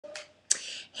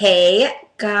Hey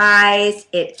guys,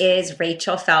 it is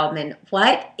Rachel Feldman.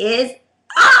 What is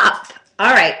up?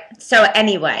 All right, so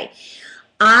anyway,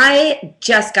 I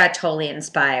just got totally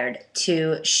inspired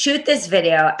to shoot this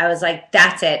video. I was like,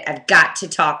 that's it. I've got to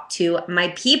talk to my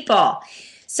people.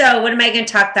 So what am I going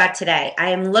to talk about today?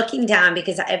 I am looking down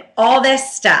because I have all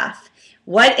this stuff.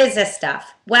 What is this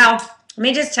stuff? Well, let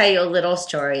me just tell you a little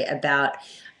story about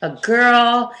a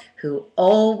girl who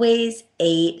always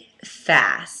ate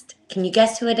fast. Can you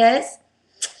guess who it is?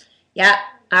 Yep.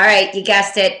 All right, you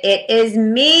guessed it. It is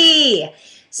me.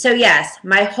 So yes,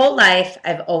 my whole life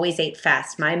I've always ate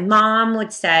fast. My mom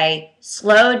would say,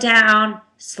 slow down,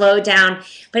 but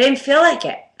I didn't feel like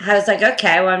it. I was like,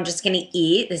 okay, well, I'm just going to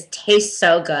eat. This tastes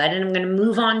so good, and I'm going to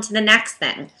move on to the next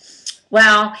thing.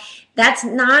 Well, that's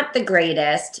not the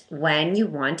greatest when you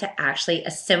want to actually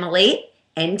assimilate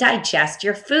and digest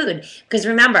your food. Because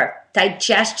remember,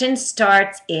 digestion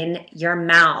starts in your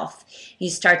mouth. You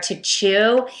start to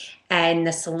chew and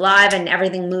the saliva and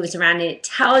everything moves around and it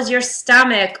tells your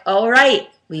stomach, all right,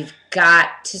 we've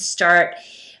got to start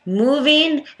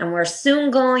moving and we're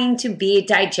soon going to be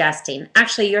digesting.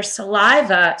 Actually, your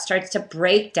saliva starts to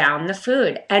break down the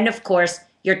food. And of course,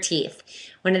 your teeth.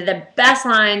 One of the best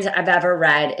lines I've ever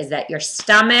read is that your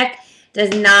stomach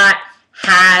does not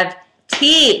have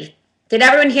teeth. Did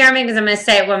everyone hear me? Because I'm going to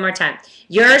say it one more time.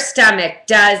 Your stomach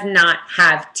does not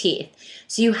have teeth.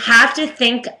 So you have to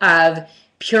think of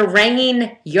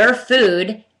pureeing your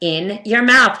food in your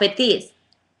mouth with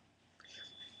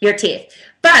your teeth.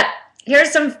 But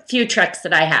here's some few tricks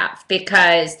that I have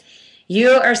because you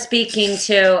are speaking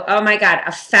to, oh my God,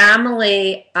 a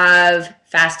family of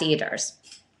fast eaters.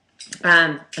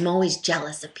 I'm always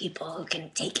jealous of people who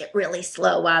can take it really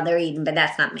slow while they're eating, but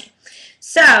that's not me.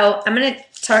 So I'm going to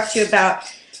talk to you about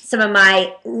some of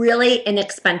my really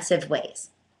inexpensive ways.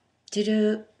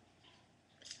 Look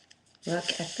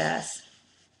at this.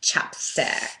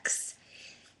 Chopsticks.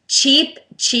 Cheap,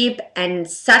 and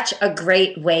such a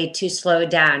great way to slow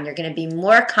down. You're going to be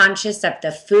more conscious of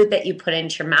the food that you put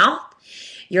into your mouth.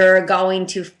 You're going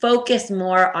to focus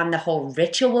more on the whole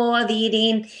ritual of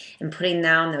eating and putting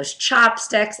down those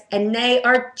chopsticks. And they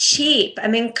are cheap. I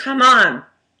mean, come on.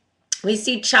 We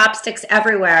see chopsticks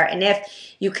everywhere. And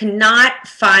if you cannot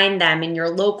find them in your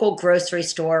local grocery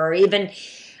store or even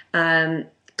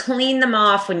clean them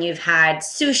off when you've had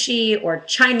sushi or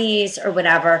Chinese or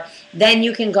whatever, then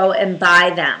you can go and buy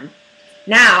them.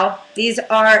 Now, these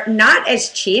are not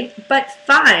as cheap, but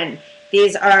fun.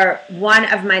 These are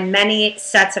one of my many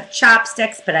sets of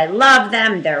chopsticks, but I love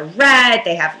them. They're red.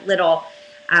 They have little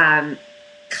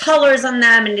colors on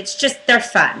them, and they're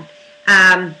fun.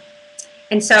 And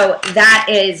so that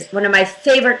is one of my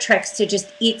favorite tricks to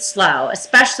just eat slow,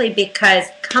 especially because,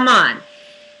 come on,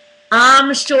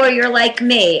 I'm sure you're like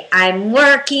me. I'm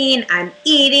working, I'm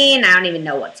eating, I don't even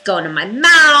know what's going in my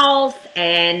mouth.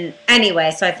 And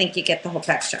anyway, so I think you get the whole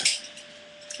picture.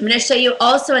 I'm going to show you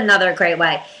also another great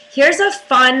way. Here's a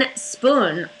fun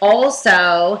spoon.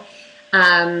 Also,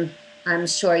 I'm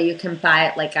sure you can buy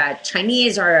it like a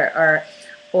Chinese or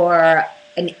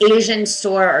an Asian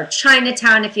store or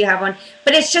Chinatown if you have one.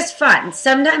 But it's just fun.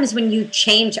 Sometimes when you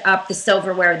change up the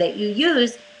silverware that you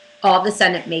use, all of a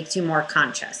sudden it makes you more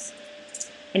conscious.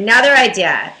 Another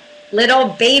idea, little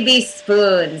baby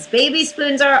spoons. Baby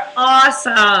spoons are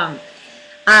awesome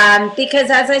because,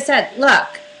 as I said,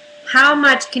 look, how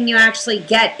much can you actually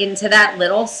get into that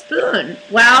little spoon?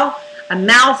 Well, a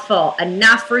mouthful,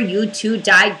 enough for you to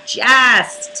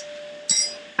digest.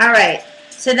 All right,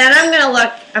 so then I'm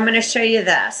going to show you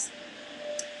this.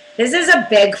 This is a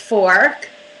big fork,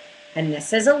 and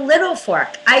this is a little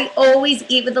fork. I always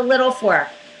eat with a little fork.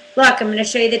 Look, I'm going to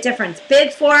show you the difference.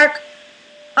 Big fork,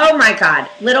 oh my God,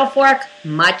 little fork,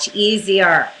 much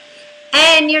easier.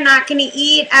 And you're not going to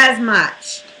eat as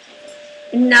much.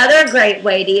 Another great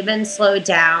way to even slow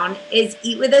down is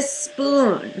eat with a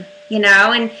spoon, you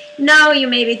know. And no, you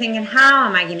may be thinking, how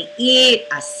am I going to eat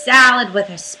a salad with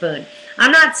a spoon?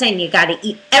 I'm not saying you got to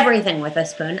eat everything with a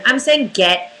spoon. I'm saying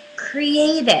get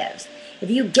creative. If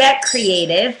you get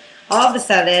creative, all of a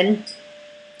sudden,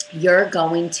 you're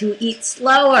going to eat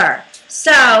slower.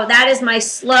 So that is my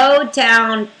slow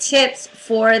down tips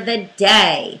for the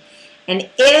day. And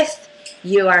if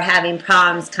you are having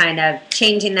problems kind of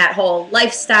changing that whole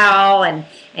lifestyle and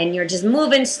you're just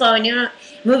moving slow and you're not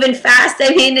moving fast,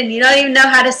 and you don't even know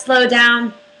how to slow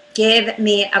down, give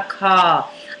me a call.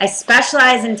 I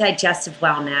specialize in digestive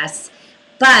wellness,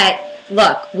 but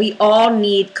look, we all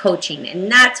need coaching,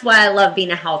 and that's why I love being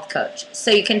a health coach.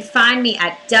 So you can find me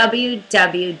at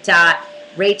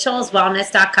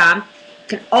www.rachelswellness.com. You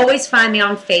can always find me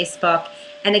on Facebook.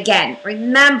 And again,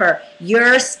 remember,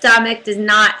 your stomach does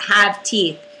not have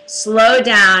teeth. Slow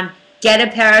down, get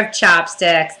a pair of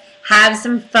chopsticks, have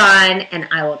some fun, and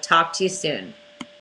I will talk to you soon.